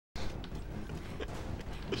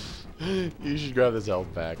You should grab this health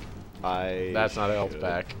pack. That's not a health should.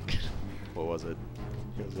 pack. What was it?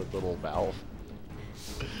 It was a little valve.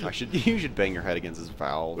 You should bang your head against this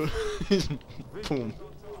valve. Boom.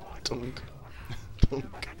 Dunk.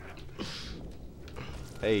 Dunk.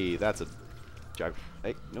 Hey, that's a jog.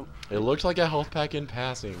 Hey, no. It looked like a health pack in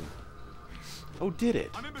passing. Oh, did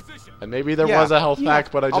it? And maybe there was a health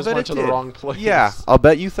pack, but I just went to the wrong place. Yeah, I'll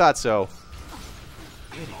bet you thought so.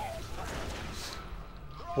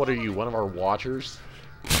 What are you, one of our watchers?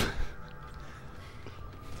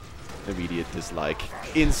 Immediate dislike.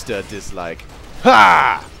 Insta dislike.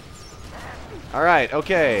 Ha! Alright,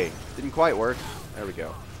 okay. Didn't quite work. There we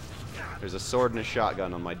go. There's a sword and a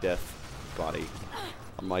shotgun on my death body.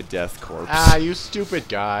 On my death corpse. Ah, you stupid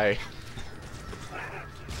guy.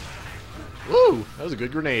 Woo! That was a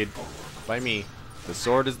good grenade. By me. The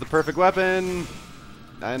sword is the perfect weapon!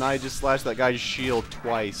 And I just slashed that guy's shield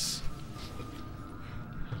twice.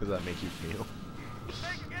 How does that make you feel?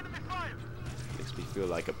 Makes me feel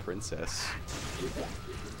like a princess.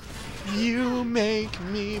 You make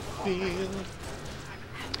me feel.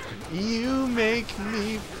 You make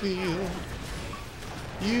me feel.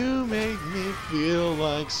 You make me feel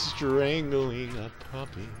like strangling a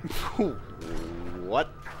puppy. What?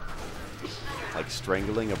 Like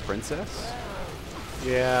strangling a princess?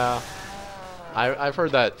 Yeah. I've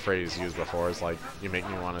heard that phrase used before. It's like, you make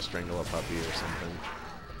me want to strangle a puppy or something.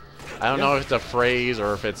 I don't know if it's a phrase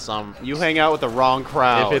or if it's some... You hang out with the wrong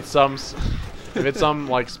crowd. If it's some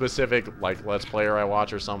like specific like Let's Player I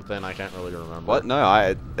watch or something, I can't really remember. What?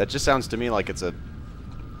 No, that just sounds to me like it's a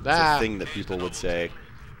thing that people would say.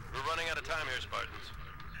 We're running out of time here,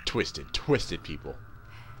 Spartans. Twisted people.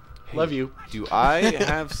 Hey, Love you. Do I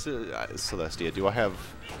have Celestia? Do I have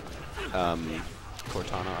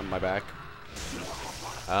Cortana on my back?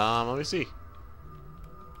 Let me see.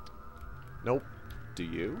 Nope. Do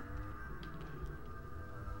you?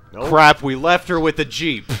 Nope. Crap! We left her with the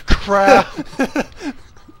Jeep. Crap.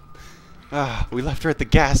 We left her at the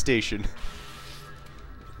gas station.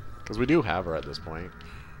 Because we do have her at this point.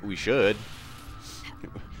 We should.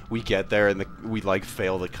 We get there and we like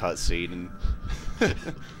fail the cutscene and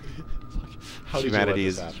humanity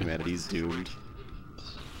is doomed.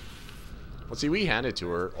 Well, see, we handed to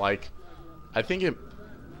her. Like, I think it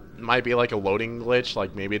might be like a loading glitch.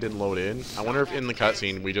 Like, maybe it didn't load in. I wonder if in the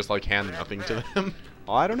cutscene we just like hand nothing to them.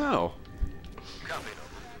 Oh, I don't know.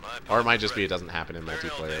 Or it might just be it doesn't happen in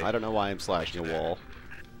multiplayer. I don't know why I'm slashing a wall.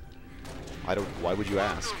 Why would you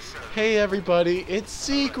ask? Hey everybody, it's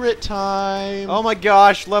secret time. Oh my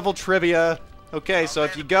gosh, level trivia. Okay, so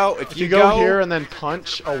if you go here and then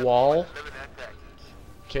punch a wall.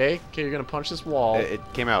 Okay, you're gonna punch this wall. It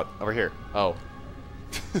came out over here. Oh.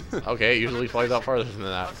 Okay, it usually flies out farther than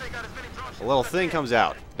that. A little thing comes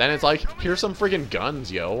out. Then it's like, here's some friggin'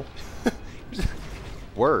 guns, yo.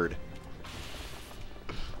 Word.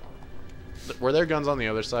 Were there guns on the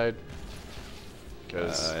other side?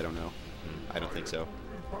 Because I don't know. I don't think so.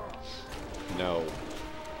 No.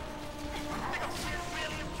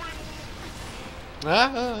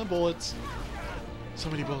 Bullets. So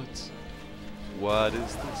many bullets. What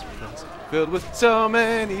is this place filled with so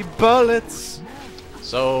many bullets?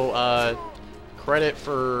 So, credit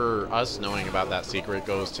for us knowing about that secret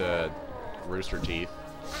goes to Rooster Teeth.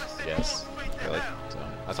 Yes. Really? So,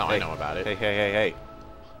 that's how I know about it. Hey.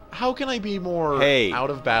 How can I be more out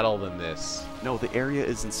of battle than this? No, the area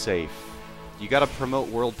isn't safe. You gotta promote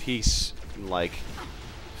world peace and, like,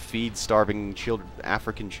 feed starving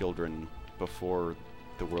African children before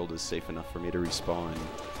the world is safe enough for me to respawn.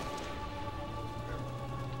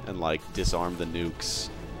 And, like, disarm the nukes.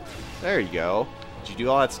 There you go. Did you do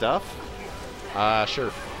all that stuff?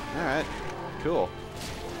 Sure. Alright. Cool.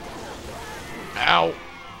 Ow!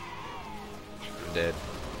 I'm dead.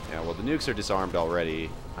 Yeah, well, the nukes are disarmed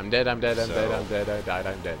already. I'm dead, I'm dead. I died,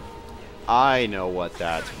 I'm dead. I know what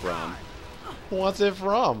that's from. What's it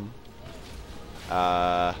from?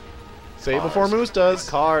 Say it Cars. before Moose does.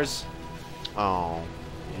 Cars. Oh,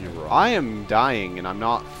 you're wrong. I am dying, and I'm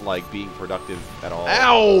not, like, being productive at all.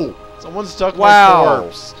 Ow! Someone stuck my Wow.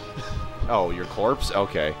 corpse. Oh, your corpse?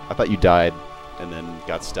 Okay. I thought you died and then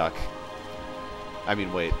got stuck. I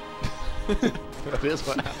mean, wait. That is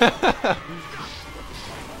what happened.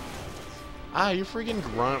 You freaking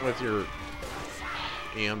grunt with your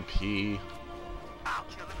EMP.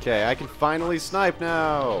 Okay, I can finally snipe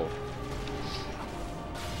now.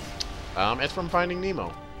 It's from Finding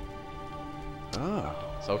Nemo. Oh.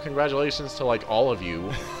 So congratulations to, like, all of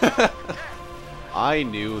you. I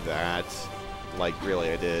knew that. Like, really,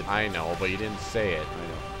 I did. I know, but you didn't say it. I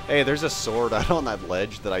know. Hey, there's a sword out on that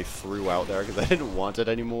ledge that I threw out there because I didn't want it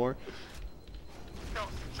anymore.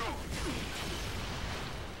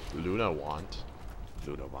 Luna want.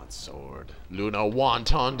 Luna wants sword. Luna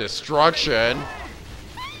wanton destruction.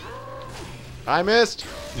 I missed.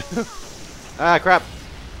 Ah, crap.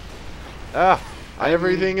 Ah,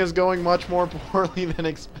 Everything is going much more poorly than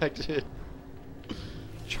expected.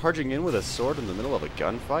 Charging in with a sword in the middle of a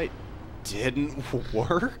gunfight didn't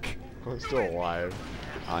work. I'm still alive.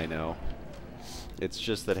 I know. It's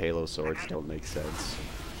just that Halo swords don't make sense.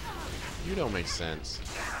 You don't make sense.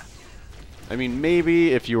 I mean,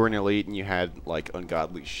 maybe if you were an elite and you had like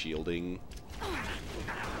ungodly shielding,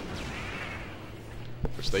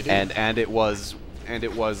 Which they do. and it was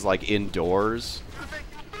like indoors.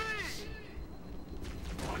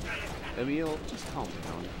 Emil, just calm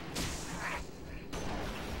down.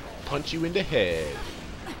 Punch you in the head.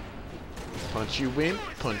 Punch you in,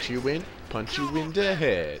 punch you in, punch you in the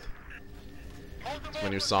head. It's my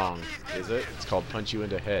new song. Is it? It's called Punch You in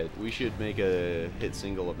the Head. We should make a hit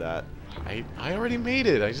single of that. I already made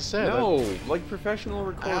it. I just said. No, like professional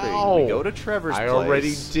recording. Ow. We go to Trevor's I place.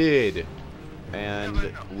 already did.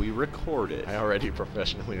 And we record it. I already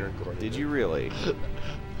professionally recorded Did it. you really?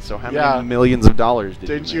 So how Yeah. many millions of dollars did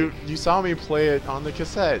Did you you? You saw me play it on the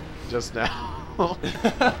cassette just now. Oh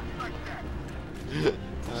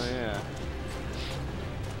yeah.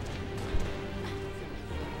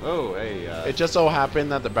 Oh hey. It just so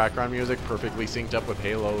happened that the background music perfectly synced up with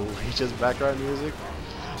Halo Reach's background music.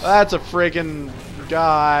 That's a friggin'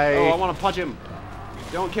 guy. Oh, I want to punch him.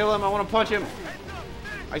 Don't kill him. I want to punch him.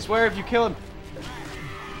 I swear, if you kill him.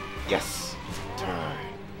 Yes.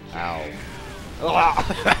 Ow.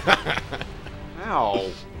 Ow.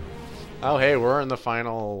 Oh, hey, we're in the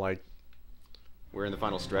final, like, We're in the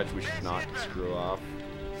final stretch. We should not screw off.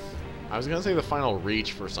 I was gonna say the final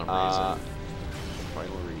reach for some reason.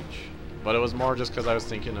 Final reach. But it was more just because I was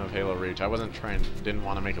thinking of Halo Reach. I wasn't didn't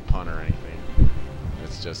want to make a pun or anything.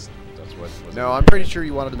 It's just, that's what was No, I'm pretty sure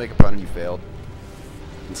you wanted to make a pun and you failed.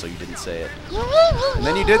 And so you didn't say it. And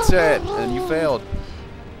then you did say it, and you failed.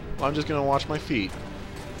 Well, I'm just gonna watch my feet.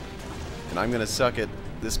 And I'm gonna suck at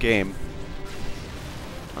this game.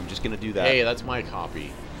 I'm just gonna do that. Hey, that's my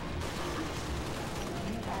copy.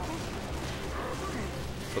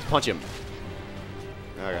 Let's punch him.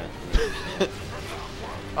 Alright.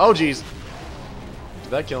 Oh, jeez.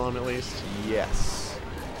 Did that kill him at least? Yes.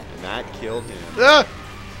 And that killed him. Ah!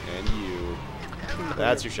 And you.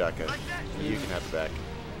 That's your shotgun. You can have it back.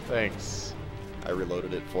 Thanks. I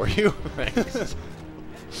reloaded it for you. Thanks.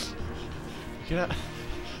 Yeah.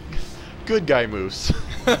 Good guy moves.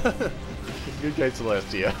 Good guy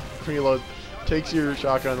Celestia. Reload. Takes your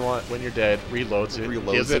shotgun when you're dead. Reloads it.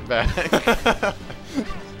 Reloads gives it. it back.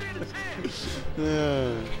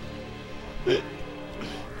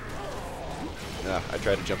 I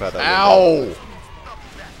tried to jump out that window.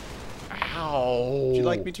 Ow! Ow! Would you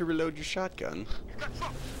like me to reload your shotgun?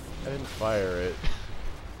 I didn't fire it.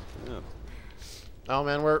 Oh. Oh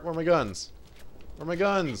man, where are my guns? Where are my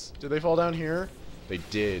guns? Did they fall down here? They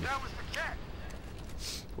did.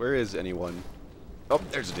 Where is anyone? Oh,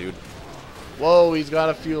 there's a dude. Whoa, he's got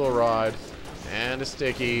a fuel rod. And a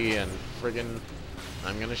sticky, and friggin'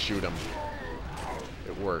 I'm gonna shoot him.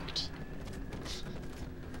 It worked.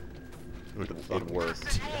 It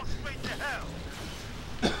worked.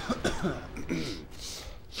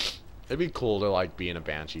 It'd be cool to like be in a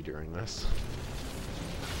Banshee during this.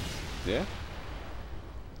 Yeah?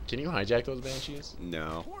 Can you hijack those Banshees?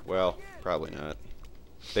 No. Well, probably not.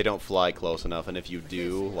 They don't fly close enough, and if you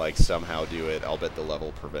do, like, somehow do it, I'll bet the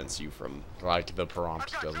level prevents you from... Like the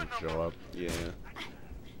prompt doesn't show up. Yeah.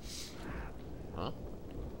 Huh?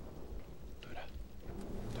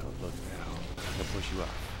 Don't look now. I'll push you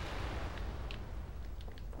off.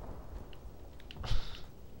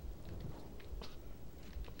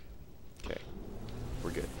 Okay.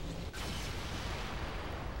 We're good.